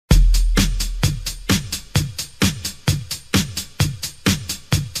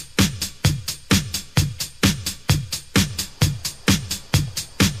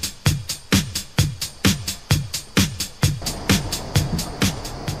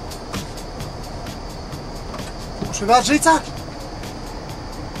Shqiptar Zhica?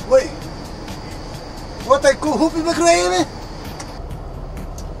 Oj. Wat hij hoef je me krijgen?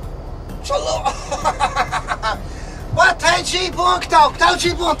 Shalom. Wat hij cheap on ktau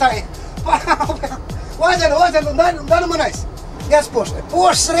cheap on hij. Wajan, dan maar nice. Yes,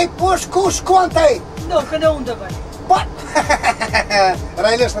 push kontai. No, que não anda bem. What?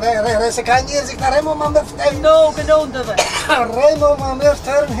 Rai se kan je zich naar helemaal maar met No, que não anda bem. Remo maar meer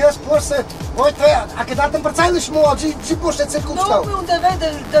term hes posse. Oi, a dat een partij is mooi, zie posse het komt No, staan. que anda bem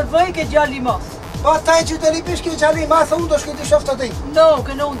da veia que já lhe mas. Wat hij je de lipisch que já lhe mas ondos que deixa after ding. No,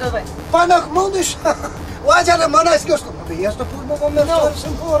 que não anda bem. Panak mundish. Wajan man is gosto. Yes, to put mo maar ter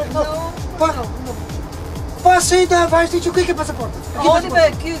sem voor. No. Passeida, vai se tu que passaporte. Olha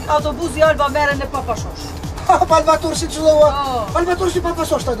bem, que autobus e alba merem na papachos. Palvatur si çullua. Palvatur si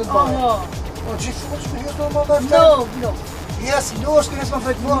papasos ta do ba. No. O gjithmonë shpërios do më bëj. No. Yes, duos que nesma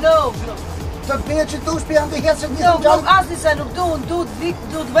fret mo. No. Të bëj që duos pi ande hecë një No, gjallë. nuk asnjë se nuk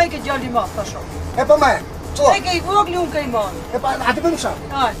duhet veia que já lhe mas, tash. E pa më. Çulla. Veia i vogël unë ka i marr. E pa atë bëm sa.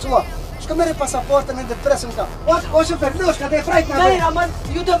 Ai. Çulla. Shko merr pasaportën e presim ka. O që për lush ka të frajt na. Nee, maar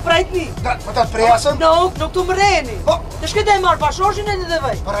ju të frajtni. Po ta presëm. No, nuk të mreni. Po. Të shkëdej marr pashoshin e dhe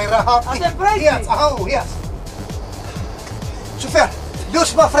vej. Para i rahat. Atë frajtni. Yes, yes. Shofer,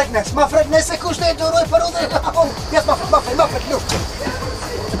 lush ma freknes se kushte e duroj për udhe. Yes, ma frek lush.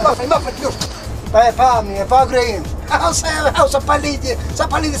 Ma frek lush. Pa e pa grejim. Sa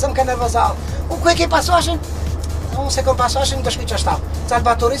palidje sam ka nervozal. U ku e ke pasoshin? Unë se kom pasoshin të shkuj që ashtam.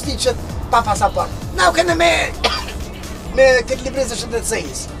 Alba turisti që pa pasaport. Na u kene me këtë librizë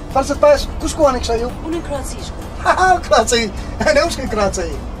shëndetësijës. Falë se të pas, ku shkuani kësha ju? Unë në Kroaci shkoj. Kroaci. Ne u shkoj në Kroaci.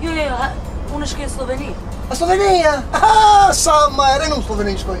 Jo, unë shkoj në Sloveni. A Slovenia? Sa më ere në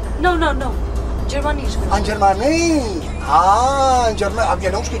Sloveni shkoj. No. Gjermani shkoj. A në Gjermani? Në Gjermani. A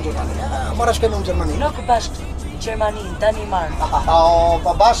bjene u shkoj në Gjermani. Mora shkoj në Gjermani. Nuk bashkë Gjermani, Danimark.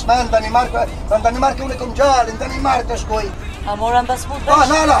 Pa bashkë me në Danimark. Në Danimark unë e kom gjallë, në Danimark të shkoj. A mora në pasmut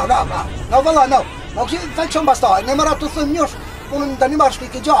bashkë? No, valla, no. No, që fajtë shumë bastaj. Ne mëra të thëmë njosh, unë në Danimark shkoj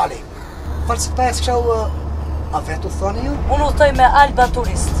ke gjalli. Falë se pas këshau, a vetë u thoni ju? Unë u thoj me alba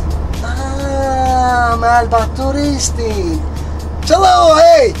turist. Me alba turistin. Qëllo,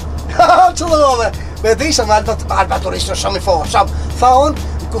 hej! Qëllo, me dhisëm alba turistin shumë i forë, shumë. Tha unë,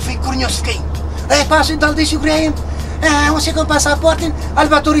 në kufi kur një s'kejnë. E pasin të aldisë ju grejim, unë si kom pasaportin,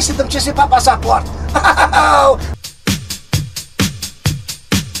 alba turistin të më qesi pa pasaport.